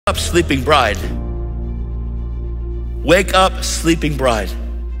up, sleeping bride. Wake up, sleeping bride.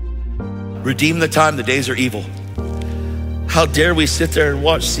 Redeem the time, the days are evil. How dare we sit there and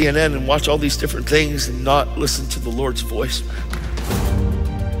watch CNN and watch all these different things and not listen to the Lord's voice?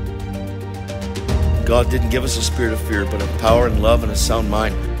 God didn't give us a spirit of fear, but of power and love and a sound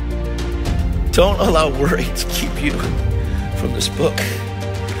mind. Don't allow worry to keep you from this book.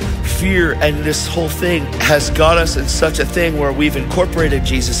 Fear and this whole thing has got us in such a thing where we've incorporated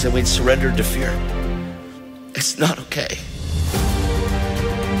Jesus and we've surrendered to fear. It's not okay.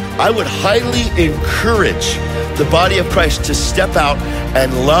 I would highly encourage the body of Christ to step out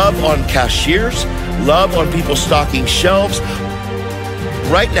and love on cashiers, love on people stocking shelves.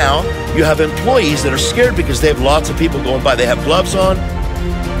 Right now, you have employees that are scared because they have lots of people going by. They have gloves on.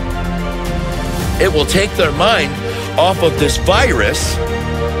 It will take their mind off of this virus.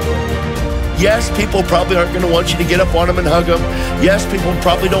 Yes, people probably aren't going to want you to get up on them and hug them. Yes, people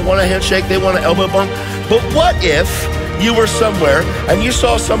probably don't want a handshake. They want an elbow bump. But what if you were somewhere and you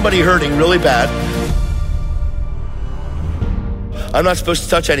saw somebody hurting really bad? I'm not supposed to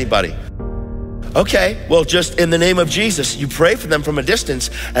touch anybody. Okay, well, just in the name of Jesus, you pray for them from a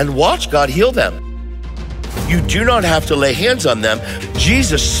distance and watch God heal them. You do not have to lay hands on them.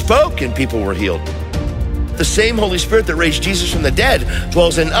 Jesus spoke and people were healed. The same Holy Spirit that raised Jesus from the dead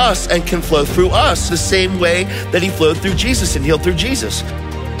dwells in us and can flow through us the same way that he flowed through Jesus and healed through Jesus.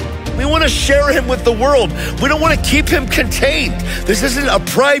 We want to share him with the world. We don't want to keep him contained. This isn't a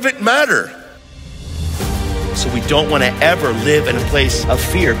private matter. So we don't want to ever live in a place of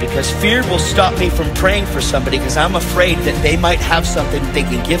fear, because fear will stop me from praying for somebody because I'm afraid that they might have something they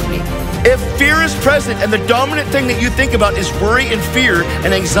can give me. If fear is present and the dominant thing that you think about is worry and fear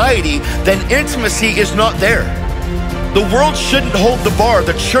and anxiety, then intimacy is not there. The world shouldn't hold the bar.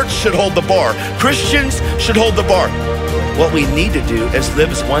 The church should hold the bar. Christians should hold the bar. What we need to do is live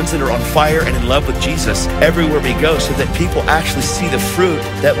as ones that are on fire and in love with Jesus everywhere we go, so that people actually see the fruit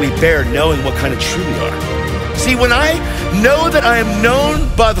that we bear, knowing what kind of tree we are. See, when I know that I am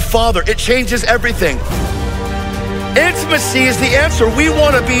known by the Father, it changes everything. Intimacy is the answer. We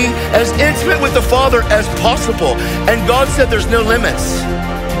want to be as intimate with the Father as possible. And God said there's no limits.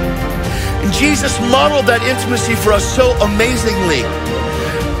 And Jesus modeled that intimacy for us so amazingly.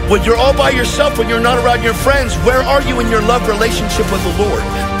 When you're all by yourself, when you're not around your friends, where are you in your love relationship with the Lord?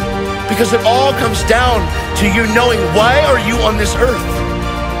 Because it all comes down to you knowing, why are you on this earth?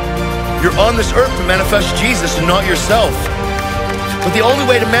 You're on this earth to manifest Jesus and not yourself. But the only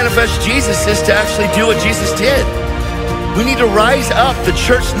way to manifest Jesus is to actually do what Jesus did. We need to rise up. The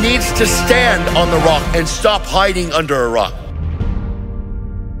church needs to stand on the rock and stop hiding under a rock.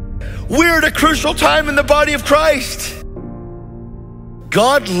 We're at a crucial time in the body of Christ.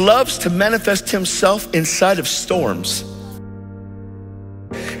 God loves to manifest himself inside of storms.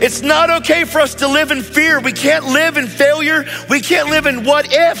 It's not okay for us to live in fear. We can't live in failure. We can't live in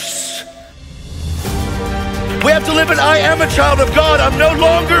what ifs. We have to live in, I am a child of God. I'm no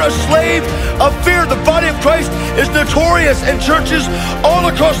longer a slave of fear. The body of Christ is notorious, and churches all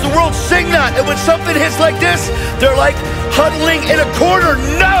across the world sing that. And when something hits like this, they're like huddling in a corner.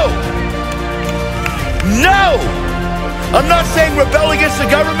 No! No! I'm not saying rebel against the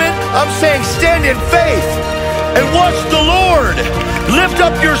government. I'm saying stand in faith and watch the Lord lift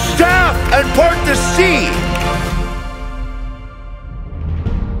up your staff and part the sea.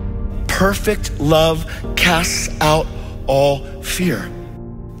 Perfect love casts out all fear.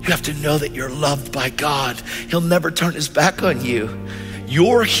 You have to know that you're loved by God. He'll never turn his back on you.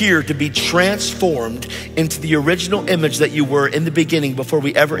 You're here to be transformed into the original image that you were in the beginning before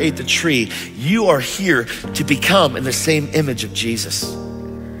we ever ate the tree. You are here to become in the same image of Jesus.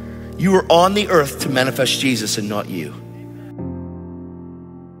 You are on the earth to manifest Jesus and not you.